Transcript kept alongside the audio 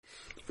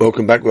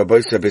Welcome back, Rabbi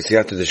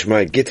Siyata the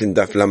Shemai Gittin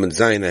Daf Lamed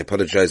Zayin. I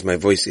apologize, my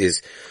voice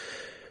is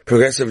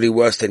progressively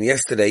worse than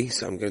yesterday,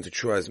 so I'm going to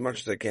try as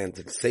much as I can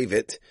to save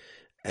it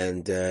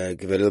and give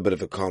it a little bit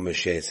of a calmer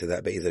share, so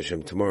that Be'ez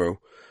Hashem tomorrow,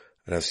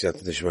 and have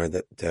Siyata the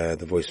Shemai that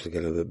the voice will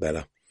get a little bit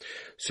better.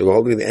 So we're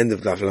holding the end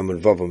of Daf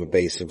Lamed Vav on the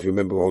base. If you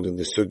remember, we're holding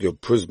the Sugya of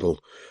Pruzbul.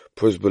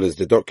 Pruzbul is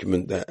the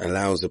document that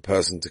allows a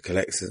person to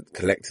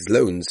collect his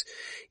loans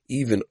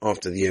even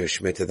after the year of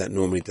Shemitah. That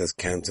normally does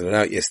cancel it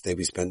out. Yesterday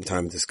we spent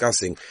time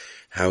discussing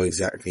how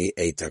exactly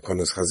a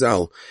Takonos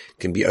Chazal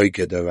can be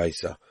Oikeh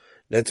D'Oraisa.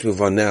 Let's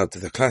move on now to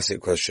the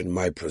classic question,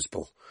 my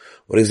Pruzbul.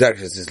 What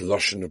exactly is this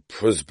Lashon of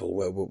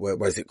Pruzbul?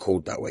 Why is it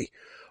called that way?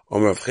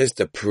 Omer of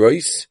Chista,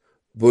 Prois,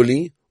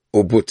 Bully,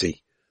 or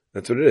Buti.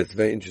 That's what it is.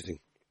 Very interesting.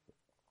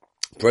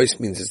 Prois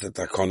means it's a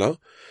Takona,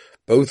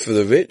 both for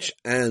the rich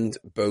and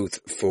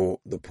both for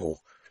the poor.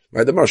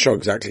 Right? The Marshal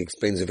exactly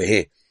explains over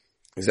here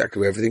exactly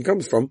where everything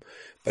comes from,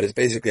 but it's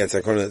basically a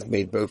takana that's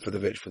made both for the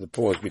rich, for the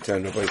poor. As we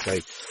turn Rabbi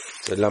say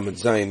to Lamed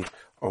Zayin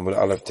on the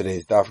Aleph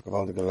today's daf.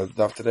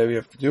 Daf today we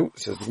have to do. It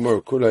says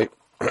Gemara Kulei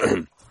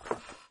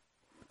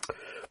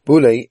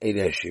Bulei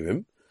Eilei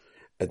Shirim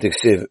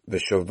Adiksiv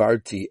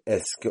Veshovarti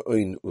Es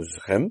Geoin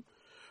Uzchem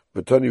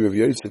B'Tani Rav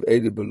Yosef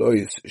Eilei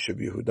Belois Sheb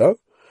Yehuda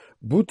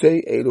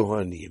Butei Eilu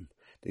Ha'aniyim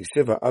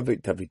Diksiv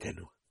Ha'avik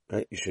Tavitenu.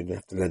 Right, you shouldn't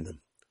have to lend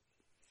them.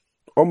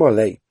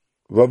 Omalei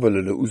Rava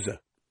Leleuza.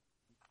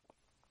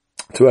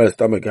 To a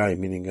stomach guy,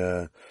 meaning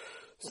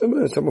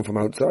someone from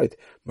outside.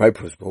 My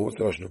Pruzbul, what's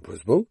the Lashon of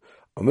Pruzbul?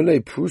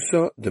 Amalei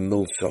Prusa de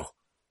Milsa.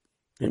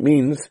 It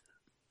means,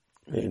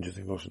 very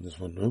interesting Lashon this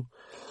one, no?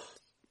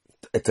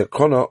 It's a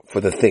kona for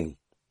the thing.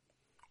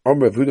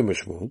 Amr Vuda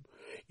Mishmul,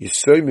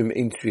 Yisoimim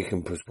in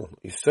Tzrichim Pruzbul.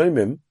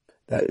 Yisoimim,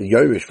 that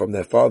Yorish from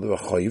their father, a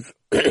Chayv,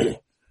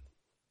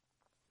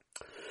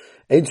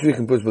 in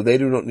Tzrichim Pruzbul, they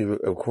do not need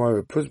require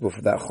a Pruzbul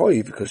for that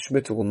Chayv, because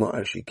Shemitah will not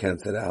actually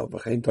cancel it out.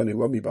 V'chein Tani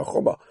Rami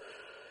B'Choma.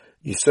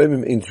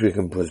 Yisomim in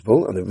Tzrichim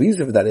Pruzbul, and the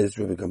reason for that is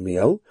Rabbi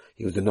Gamliel,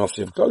 he was the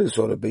Nasi of Klal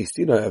Yisrael, based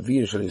in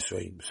Aviyin Shal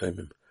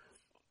Yisomim.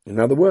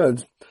 In other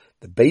words,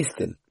 the based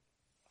in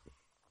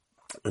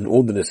and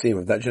all the Nasim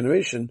of that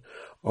generation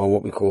are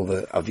what we call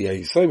the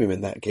Aviyah Yisomim. In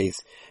that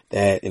case,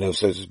 they're,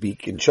 so to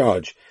speak, in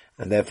charge,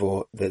 and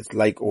therefore that's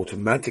like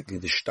automatically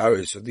the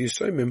shtaris of the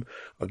Yisomim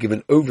are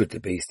given over to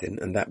based in,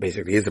 and that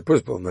basically is a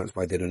Pruzbul, and that's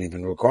why they don't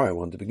even require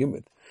one to begin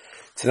with.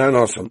 So now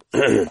awesome.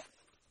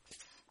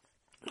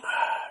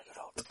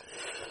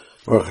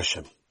 Baruch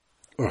Hashem.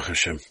 Baruch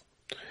Hashem.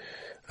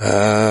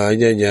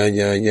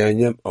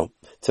 Oh,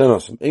 turn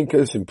awesome. In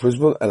case in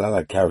Pruzbul,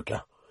 Elala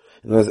Karka.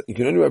 You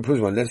can only write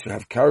Pruzbul unless you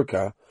have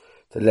Karka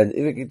to lend.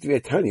 Even if it be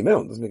a tiny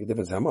amount, doesn't make a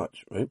difference how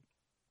much, right?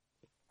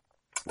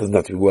 Doesn't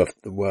have to be worth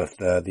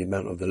the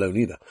amount of the loan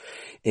either.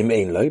 It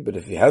may low, but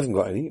if he hasn't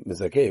got any,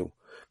 Mizakeu.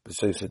 But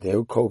so said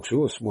they'll call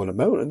a small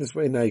amount, and this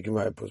way now you can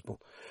write a Pruzbul.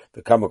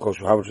 The Kama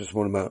Koshu, how much a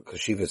small amount?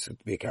 Because Shiva is to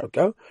be a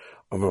Karka.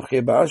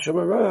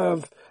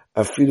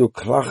 Afilu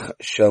klach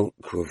shel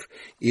kruv.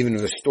 Even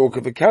with a stalk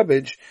of a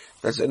cabbage,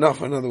 that's enough,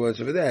 in other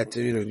words, over there,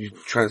 to, you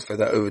transfer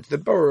that over to the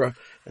borrower,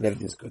 and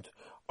everything's good.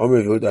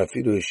 Even if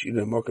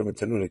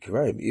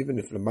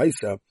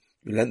Lamaisa,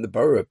 you lent the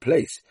borrower a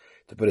place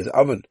to put his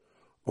oven,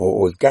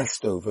 or his gas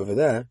stove over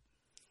there,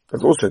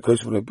 that's also close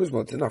to the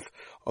Pruzbul. It's enough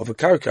of a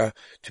karka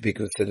to be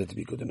considered to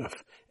be good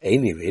enough.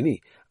 Aini,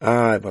 really.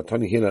 But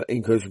Tani Hina,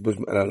 in close to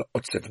Pruzbul, and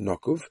Otzef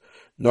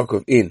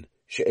Nokov in,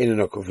 She'ena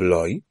Nokov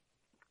Loi.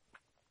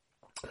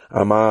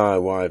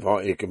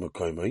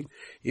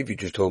 If you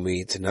just told me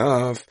it's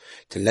enough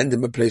to lend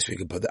him a place where you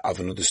can put the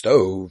oven or the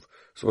stove,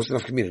 so what's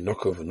enough to mean a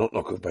knock-off or not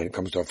knock-off when it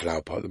comes to a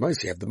flower pot? The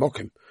mice, you have the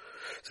mokim.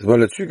 So well,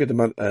 let's look at the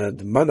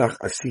manach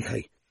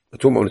asichei. We're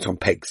talking about it's on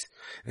pegs.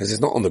 And it's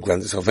not on the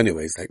ground itself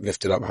anyway, it's like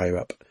lifted up higher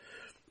up.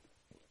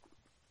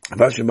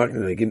 Gidma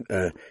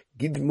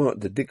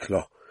the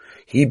dikla.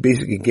 He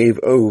basically gave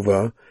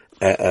over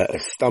a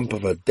stump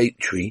of a date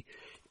tree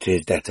to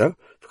his debtor,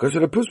 because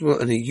of the Pruzbul,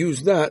 and he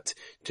used that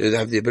to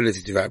have the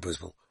ability to write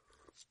Pruzbul.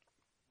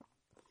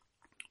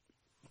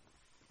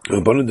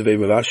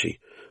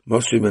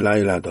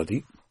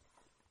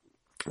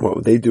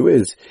 What they do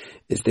is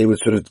they would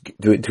sort of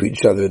do it to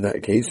each other in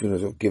that case, sort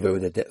of give over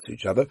their debts to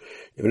each other.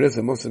 Don't need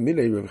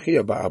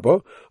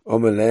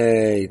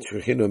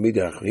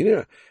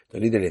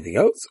anything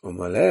else.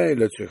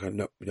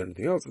 No, we don't need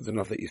anything else. It's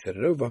enough that you set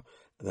it over,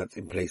 and that's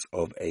in place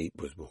of a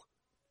Pruzbul.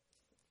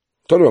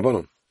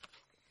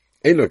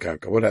 Ain't no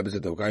karka. What happens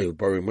if the guy who's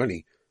borrowing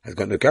money has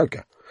got no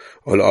karka?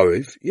 Or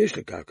arif, yesh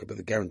no karka, but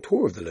the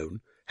guarantor of the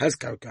loan has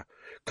karka.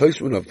 Close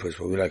to another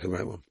Pruzbul, we like the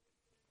right one.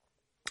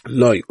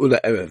 Loi ula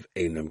erev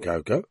einam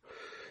karka.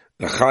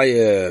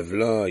 Lachayev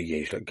la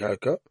yesh no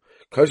karka.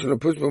 Close to another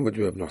Pruzbul, but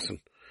you have nothing.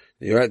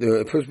 You're right,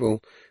 the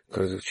Pruzbul,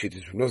 because it's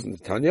cheated from nothing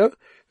to Tanya.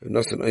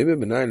 Nothing oimim,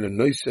 benayin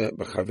l'noisa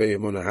b'chavei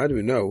amona. How do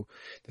we know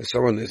that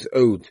someone is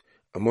owed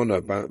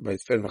amona by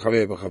his friend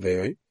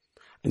b'chavei,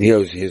 and he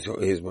owes his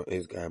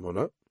guy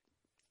amona?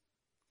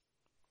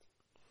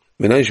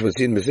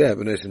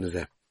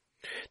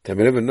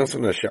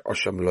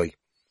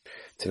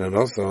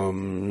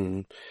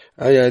 Tinanotham.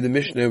 The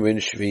Mishnah when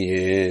Shvi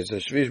is a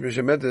Shvi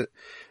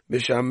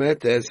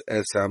Mishamet as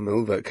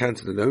Samuel that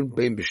cancel alone,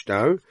 Bain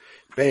Bishtar,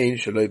 Bain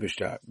Shaloi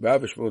Bishtar.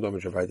 Rav Shmuel Dom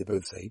Shavai, they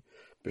both say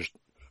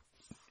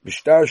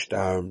Bishtar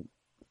Shtar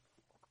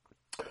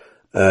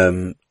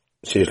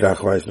Sheish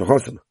Lachwais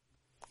Nochosim.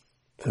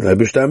 So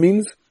Bishtar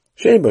means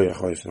Shein Bo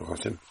Yachwais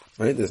Nochosim.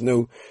 Right? There's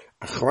no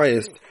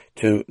Achwais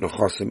to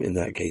Nochosim in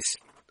that case.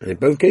 And in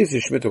both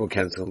cases, Shemitah will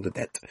cancel the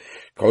debt.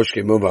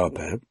 Koshke Moval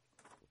Peh.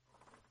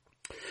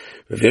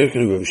 Rav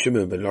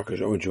Shimon ben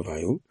Lakish Omer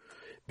Juvayu.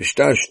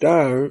 Bishtar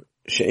Shtar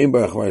She'en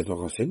Bo Yachwais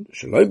Nochosim.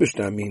 Shaloi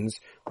Bishtar means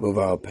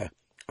Moval Peh.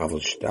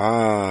 Avol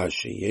Shtar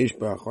Sheyesh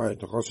Bo Yachwais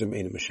Nochosim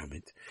Ein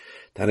Meshamit.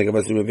 Tani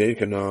Gavazim Rav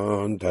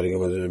Yechanan. Tani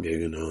Gavazim Rav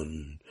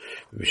Yechanan.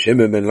 Rav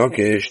Shimon ben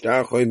Lakish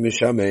Shtar Choy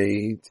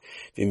Meshamit.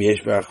 Vim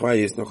Yesh Bo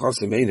Yachwais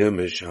Nochosim Ein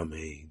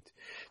Meshamit.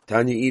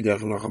 Tani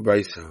Idach Noch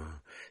Braisa.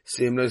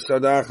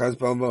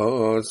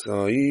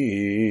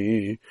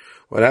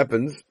 What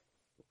happens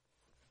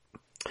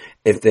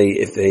if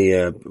they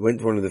went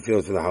to one of the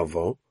fields for the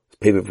halva,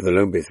 payment for the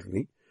loan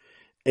basically,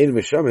 then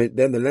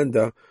the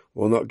lender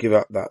will not give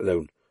up that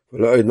loan.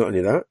 Not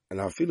only that,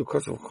 and I feel the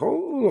cost of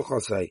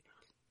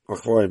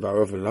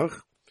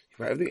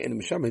everything in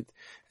Meshamet, at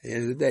the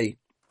end of the day,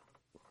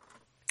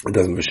 it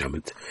doesn't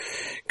Meshamet.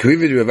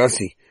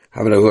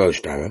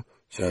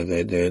 So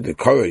the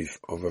Korov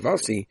of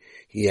Ravasi,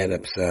 he had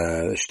a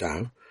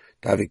star.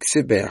 Davik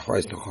Sibbe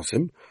Achwais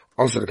Nochosim.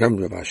 Also the Kam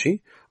Ravashi.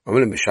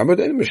 Amale Meshamet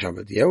and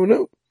Meshamet. Yeah or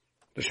no?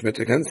 The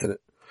Shemitah cancel it.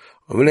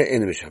 Amale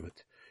and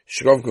Meshamet.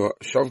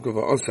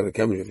 Shavgova also the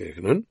Kam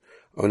Ravashi.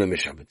 Amale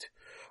Meshamet.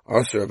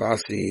 Also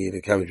Ravasi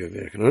the Kam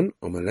Ravashi.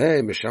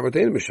 Amale Meshamet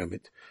and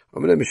Meshamet.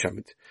 Amale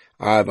Meshamet.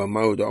 Ava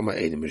Maud Ama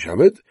and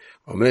Meshamet.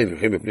 Amale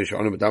V'chim B'Pnish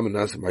Anam Adam and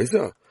Nasa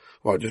Maisa.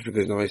 Well, just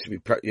because it nice to be,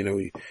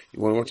 you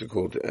want what's it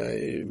called,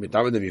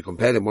 you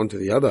compare them one to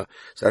the other,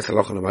 so that's a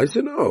loch on the mice?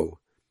 No.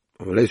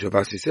 Amalei, so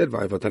Vasi said,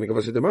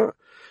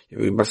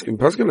 you must be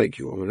paskin like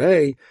you.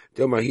 Amalei,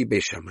 Domahi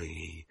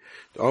Beshamai.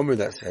 The Omer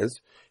that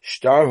says,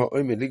 Shtar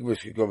ha'omer ligbus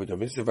kigovit,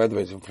 Mr.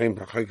 Vadways and Flame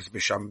Pachakis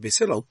Besham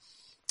Besilo.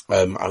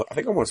 I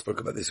think I once spoke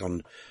about this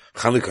on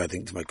Chanukah, I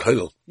think, to my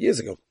kollel, years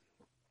ago.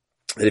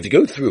 And if you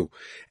go through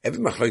every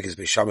Machlokes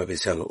Besham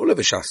Besilo, all of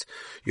a shas,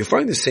 you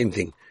find the same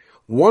thing.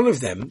 One of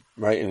them,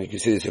 right, and you can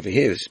see this over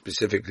here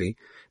specifically,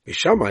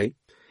 Bishamai,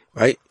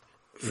 right?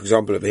 For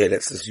example, over here,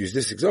 let's just use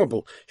this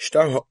example.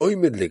 Shtar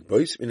ha'oimid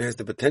ligbois, it has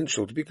the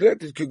potential to be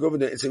collected.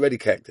 It's already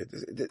collected.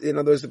 In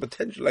other words, the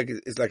potential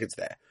is like it's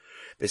there.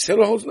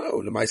 Besela holds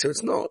no. Lemaisa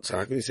it's not. So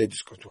how can you say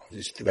just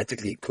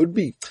theoretically it could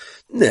be?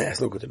 Nah, it's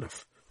not good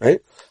enough,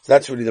 right? So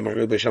that's really the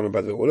Magrib Bishamai,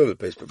 by the way, all over the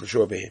place, but for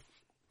sure over here.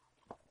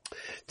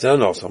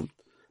 Tell awesome.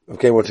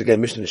 Okay, once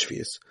again, Mishnah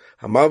Shvius.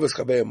 Hamalvus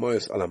Chabei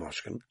Moyes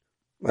Alamashkan.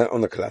 Right,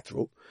 on the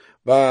collateral,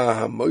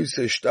 then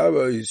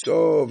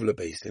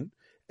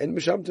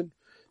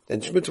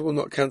Shemitah will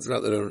not cancel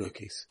out the loan in that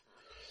case.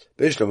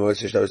 I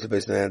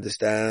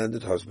understand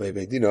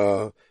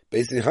that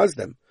Beis has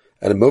them,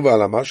 and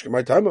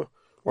my timer.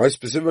 Why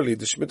specifically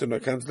the Shemitah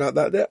not cancel out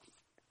that debt?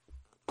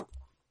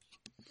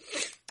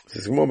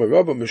 Says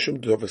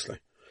obviously,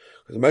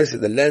 because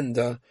the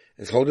lender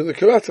is holding the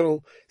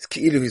collateral. It's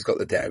Ki'ilu he's got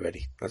the debt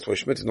already. That's why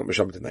Shemitah is not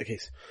Meshamet in that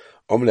case.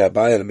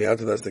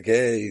 That's the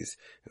case.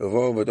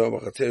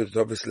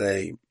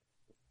 Obviously,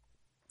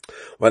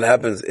 what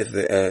happens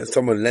if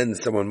someone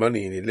lends someone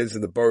money and he lives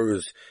in the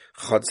borrower's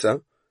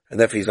chatzah, and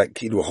therefore he's like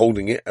Ki'ilu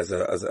holding it as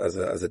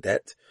a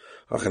debt.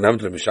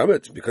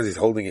 Because he's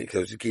holding it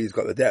because he's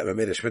got the debt. But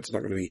Shemitah is not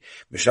going to be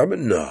Meshamet.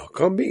 No,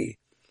 can't be.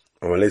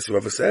 Unless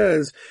whoever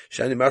says,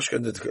 Shani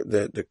Mashkan,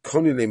 the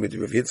Koni name of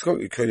Rav Yitzchok,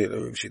 the Koni name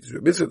of Rav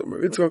Yitzchok,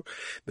 Rav Yitzchok,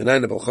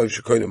 Benayna Balchov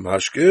Shekoina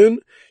Mashkan,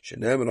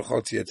 Shenem and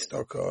Achotzi et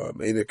Staka,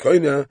 Meina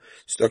Koina,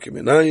 Staka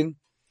Menayin,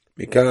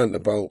 Mikan, the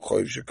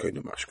Balchov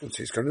Shekoina Mashkan. So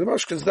he's kind of the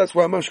Mashkan, so that's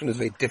why Mashkan is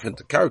very different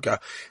to Karka,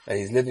 and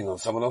he's living on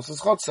someone else's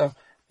Chotza,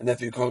 and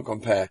therefore you can't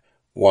compare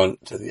one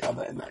to the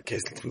other in that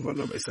case. Let's move on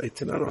by say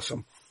Tanan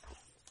Awesome.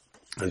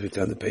 As we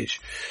turn the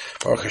page,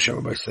 Baruch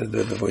Hashem,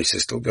 the voice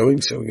is still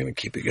going, so we're going to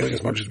keep it going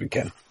as much as we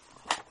can.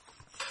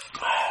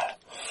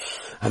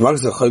 Someone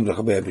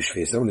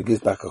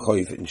gives back a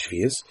choiv in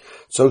Shvius.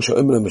 So I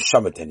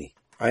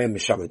am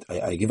Meshamet.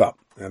 I give up.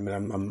 I'm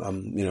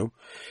and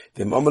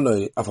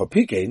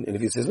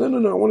if he says, no,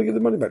 I want to give the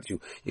money back to you.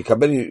 You can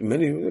many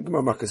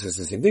Marcus says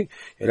the same thing.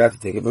 You're allowed to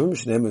take it.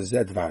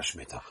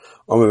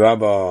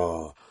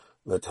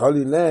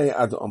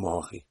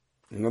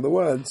 In other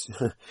words,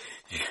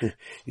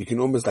 you can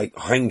almost like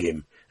hang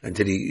him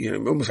until he,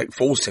 almost like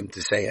force him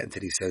to say it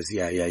until he says,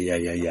 yeah.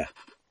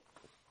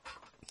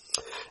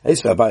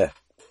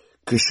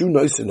 When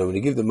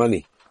you give the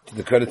money to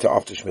the creditor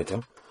after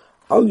Shemitah,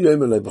 I'm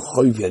giving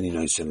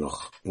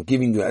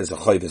you as a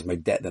chayv, as my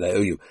debt that I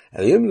owe you.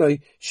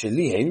 Really,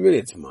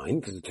 it's mine,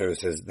 because the Torah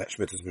says that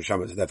Shemitah is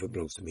Meshamet, so therefore it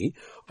belongs to me.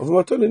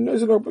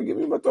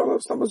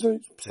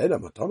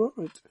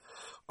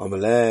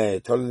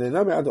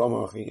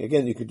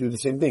 Again, you could do the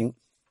same thing.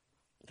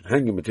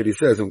 Hang him until he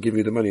says, I'm giving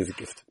you the money as a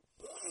gift.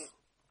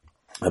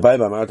 Abai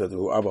Bamata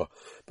to Abba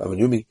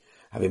Bamanumi,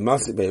 having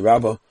massive by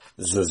Rabba,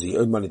 Zuzi,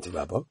 owed money to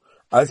Rabba.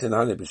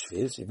 Altanane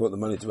Bishfirs, he brought the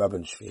money to Rabba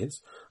and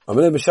Shfirs. I'm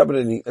going to be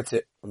Shabbat and that's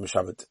it, I'm a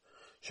Shabbat.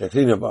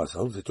 Sheklina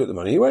Basel, he took the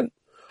money, he went.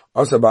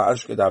 Also about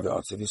Ashkedavi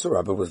Otziv, he saw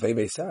Rabba was very,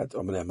 very sad.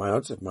 I'm going to have my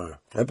Otziv, my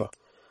Rabba.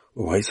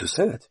 Well, why is he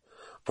so sad?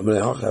 I'm going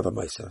to have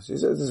my son. He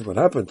says, this is what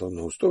happened, told the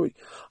whole story.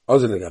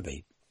 Also the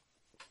Gabi.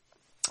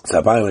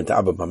 So Abai went to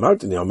Abba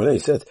Bamata and the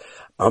Amalei said,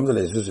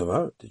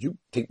 did you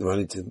take the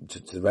money to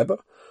the Rebbe?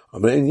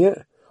 Amalei,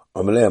 yeah.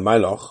 Amalei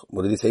Mailoch,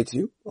 what did he say to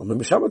you?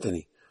 Amalei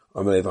Mishabatani.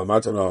 Amalei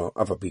Vamatana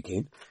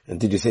Afapikain. And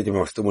did you say to him,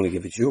 I still want to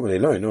give it to you?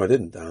 Amalei, no, I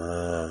didn't.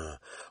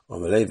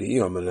 Amalei Vi,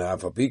 Amalei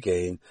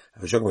Afapikain.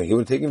 He would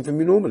have taken from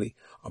you normally.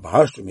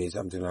 Abahashtra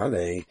something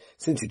like,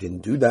 since you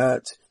didn't do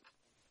that,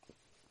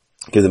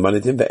 give the money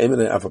to him,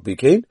 Amalei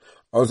Afapikain.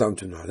 Ozam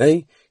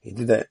he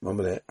did that. I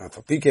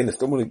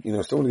still want to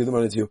give the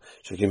money to you.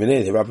 He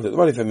Rabbi took the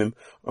money from him.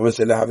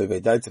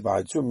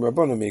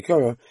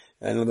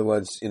 In other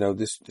words,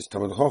 this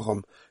Talmud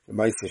Chacham, the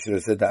Meister should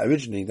have said that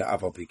originally. The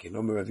Afalpikin,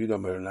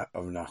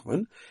 of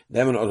Nachman.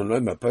 Then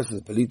when a person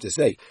is believed to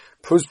say,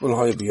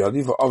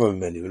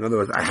 in other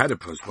words, I had a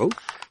principle,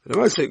 but the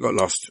Meister got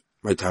lost.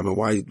 My time and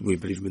why we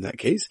believe him in that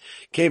case.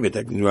 Came it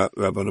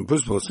Rabbanon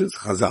Pusbol since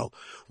Chazal.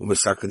 In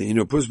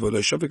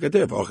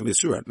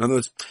other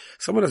words,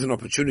 someone has an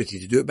opportunity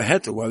to do it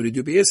beheter, why would he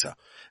do Be'isa?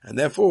 And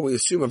therefore we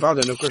assume about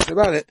it, no question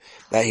about it,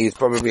 that he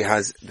probably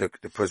has the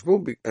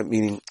Pusbol,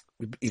 meaning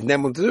he's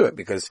never want to do it,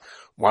 because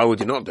why would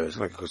he not do it? It's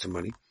like it costs him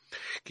money.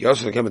 He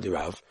also came to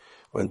Rav.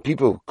 When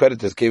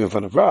creditors came in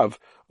front of Rav,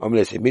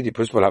 they say, did you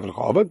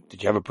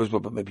have a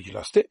Pusbol but maybe you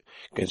lost it?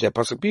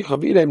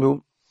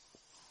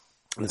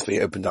 And that's why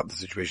he opened up the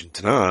situation.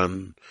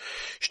 Tanan.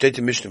 Steht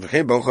im Mishnah,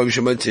 v'chein b'al chaviv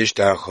shemay tish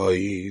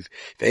ta'choiv.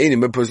 V'ein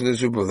im a person is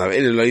super. Now,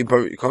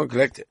 you can't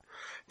collect it.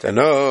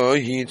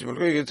 Tanoi,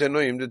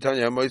 Tanoi, the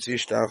Tanya, Moy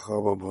tish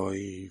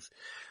ta'choiv.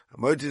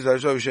 Moy tish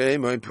ta'choiv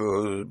shemay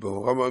pul.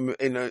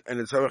 And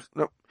it's,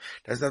 no,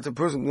 that's not the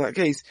person in that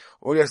case.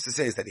 All he has to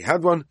say is that he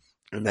had one,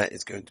 and that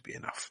is going to be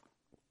enough.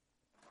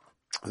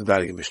 That's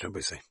what the Mishnah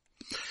will say.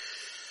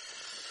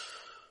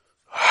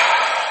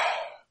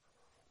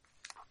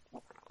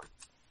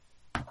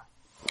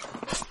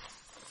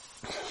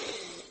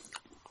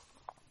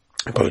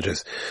 I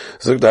apologize.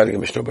 So the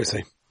Mishnah by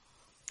saying,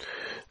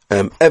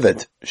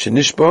 Eved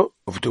shenishba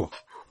uvdu.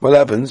 What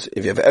happens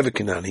if you have Eved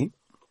Kanani?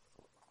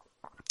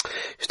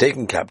 He's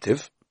taken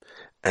captive,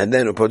 and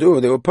then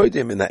upadu they will put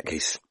him in that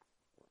case.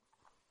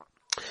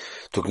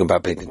 Talking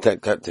about being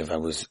captive, I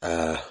was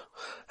had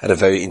a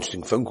very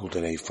interesting phone call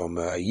today from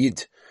a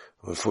Yid,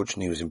 who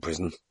unfortunately was in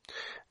prison,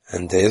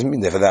 and he hasn't been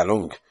there for that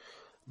long,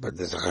 but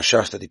there's a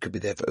chashash that he could be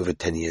there for over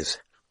 10 years.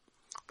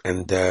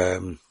 And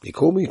he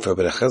called me for a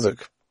bit of chazak.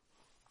 He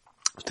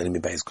was telling me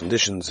about his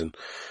conditions, and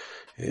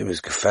it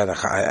was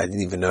gefährlich. I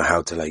didn't even know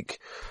how to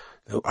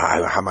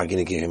how am I going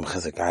to give him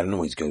chazak? I don't know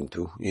what he's going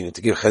through.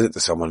 To give chazak to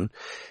someone,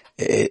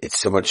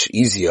 it's so much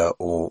easier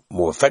or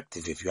more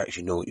effective if you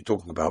actually know what you're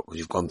talking about, because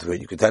you've gone through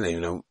it. You can tell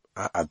him,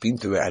 I've been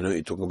through it. I know what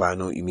you're talking about. I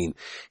know what you mean.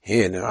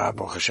 Here,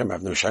 Baruch Hashem, I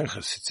have no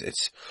shaykhs.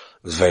 It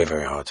was very,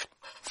 very hard.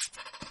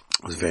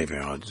 It was very,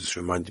 very hard. It just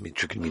reminded me,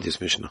 tricking me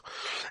this Mishnah.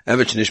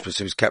 Eved Shenishba,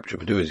 he was captured,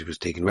 but he was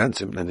taken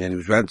ransom, and then he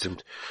was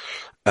ransomed.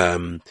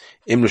 Im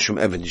Lashum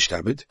Eved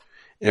Yishtabed.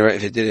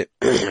 If he did it,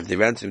 if they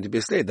ransomed him to be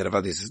a slave, then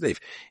Avad is a slave.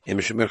 Im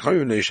Lashum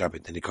Merchayim no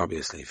Yishabed, then he can't be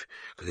a slave,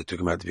 because they took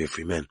him out to be a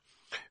free man.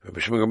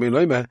 Doesn't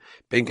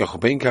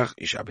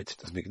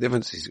make a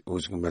difference, he's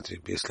always going to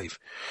be a slave.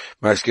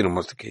 My skin on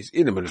what's the case?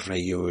 In the middle of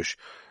Yush,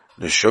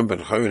 Neshum ben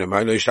Chayim and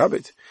Milo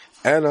Yishabed.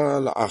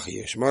 Ela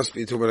la'achiyesh. Must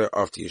be talking about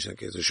after Yush in that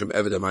case. Neshum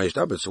Eved and Milo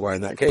Yishabed. So why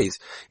in that case,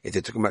 if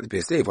they took him out to be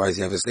a slave, why does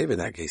he have a slave in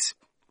that case?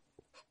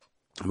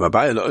 We're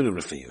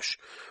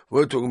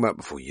talking about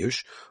before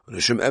Yush.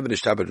 Neshum Eved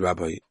Yishabed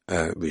Rabbi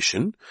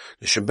Rishon.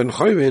 Neshum ben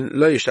Chayim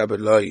lo Yishabed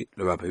lo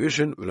Rabbi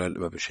Rishon lo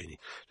Rabbi Sheni.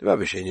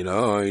 Rabbi Sheni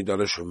lo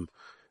Neshum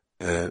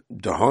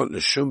Dahon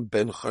Neshum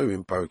ben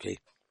Chayim Parakeh.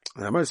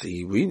 And I might say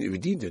he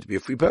redeemed him to be a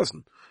free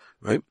person,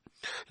 right?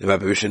 The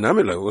Rabbi Rishon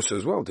Namila also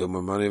as well,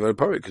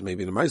 because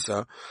maybe in the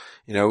Maisa,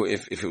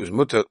 if it was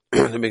mutter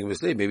to make him a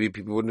slave, maybe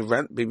people wouldn't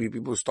have maybe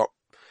people would stop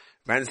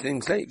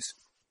ransoming slaves.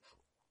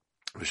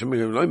 Because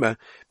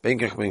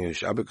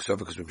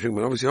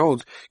obviously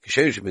holds,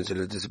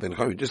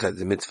 just like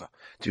the mitzvah,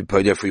 to be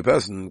paid a free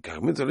person,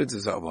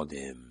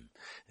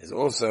 there's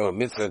also a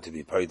mitzvah to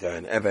be paid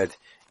an Eved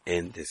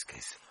in this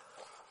case.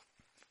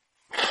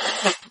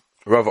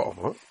 Rava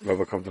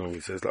comes along,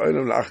 he says,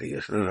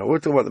 we're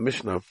talking about the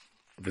Mishnah of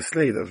the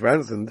slave that was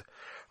ransomed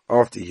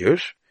after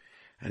Yush,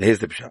 and here's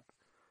the Pshat.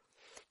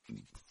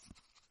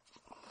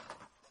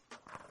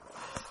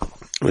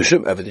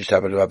 Neshum Eved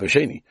Yishtabed Rabbi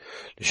Sheni.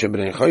 Neshum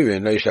ben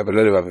Chayim lo Yishtabed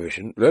lo Rabbi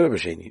Rishon lo Rabbi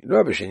Sheni. Lo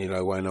Rabbi Sheni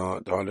lo why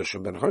not the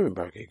Neshum ben Chayim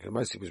Parakeh? Because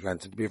my slave was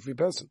ransomed to be a free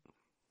person.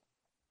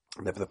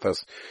 And therefore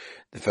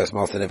the first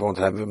master never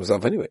wanted to have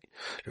himself anyway.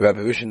 Rabbi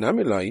Rishon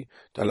Namilai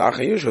the Lacha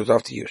Yush was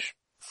after Yush.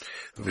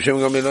 B'Shem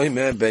Gam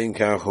Elohim bein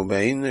kach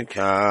ubein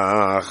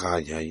kach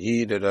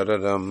hayayi da da da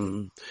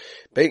dum.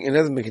 It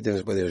doesn't make a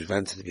difference whether it's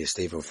vanted to be a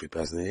slave or a free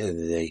person. At the end of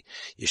the day,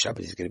 your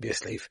Shabbat is going to be a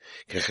slave.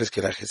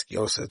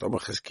 Chizkiah says, Omer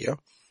Chizkiah,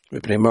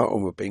 Mepnema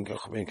Omer bein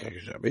kach ubein kach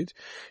Shabbat.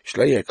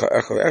 Shlei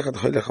echad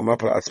hoylech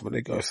amapal atzmo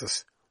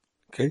negosas.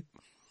 Okay?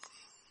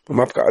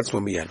 Amapka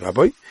atzmo miyad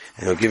Rabbi,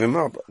 and he'll give him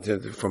up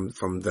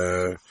from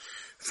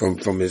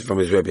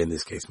his Rebbe in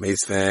this case.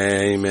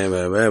 Meitzvei,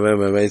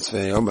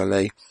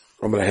 Omerlei,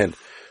 Omerlehen.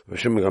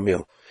 V'Shem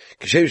Gamil.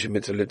 Kishev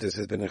shemitzvah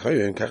has been a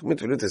chayu, and kach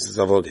mitzvah is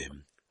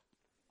avodim.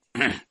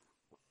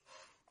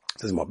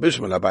 Says more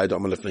bishmal abayid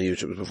omer lefnei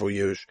Yerush, it was before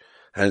Yerush.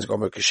 Hands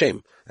gomer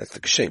kishem. That's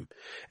the kishem.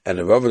 And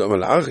the Ravad omer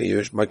la'achar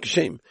Yerush, my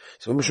kishem.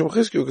 So Mishum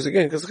Chizkiah,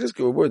 because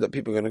Chizkiah were worried that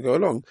people are going to go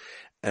along,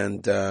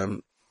 and they're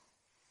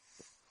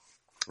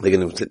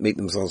going to make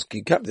themselves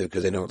keep captive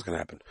because they know what's going to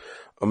happen.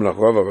 Omer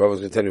la'charav, Rav was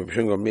going to tell you,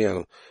 Mishum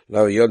Gamil,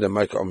 la yoda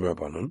maika omer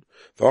rabbanon,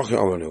 v'achi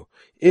omerlu,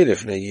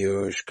 ilefnei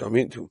Yerush come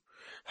into.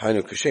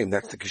 Hainu kashem,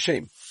 that's the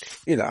kashem.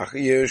 Ila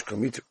achi Yerush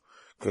komitu.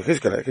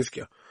 Chizkiah like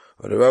Chizkiah.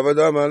 Or Rabbi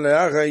Dama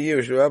le'acha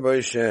Yerush Rabbi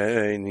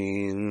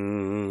Sheni.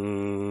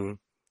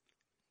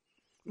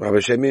 Rabbi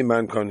Sheni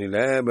man koni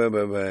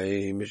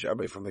le'babay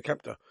mishabay from the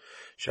captor.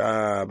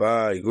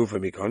 Shabay gufa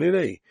mikoni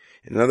le.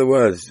 In other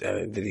words,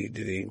 did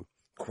he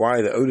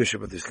acquire the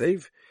ownership of the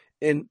slave?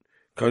 In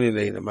koni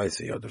le the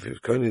Maaseh Yodov. If it was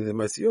koni the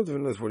Maaseh Yodov,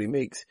 and that's what he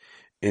makes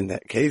in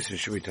that case. So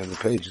should we turn the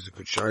page? It's a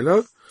good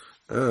shiloh.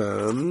 I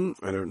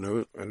don't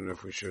know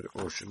if we should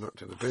or should not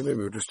turn the page. Maybe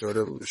we'll just start a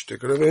little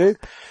stick over here. It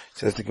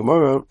says the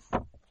Gemara.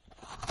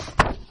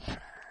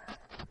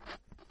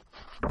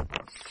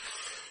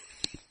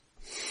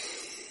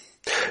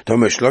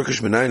 Thomas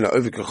Shlokish Menayin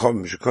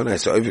la'ovikachom shekona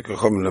is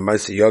ovikachom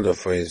la'maaseh Yodov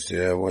for his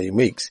what he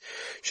makes.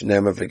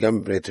 Shnei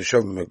v'gam b'nei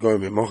teshov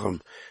megoyim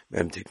emocham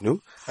mem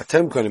tiknu.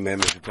 Atem konim mem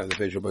if you turn the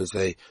page, Rabbi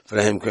say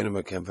v'lehem konim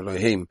akem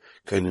v'lohim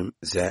konim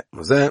zeh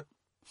mozeh.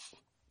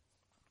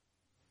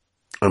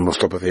 And we'll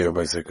stop over here,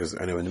 Rabbi, because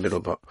I know in the middle,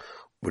 but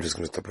we're just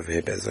going to stop over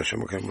here. Bez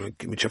Hashem, okay, I'm going to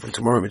give me a check from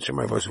tomorrow.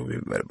 My voice will be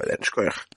better by then.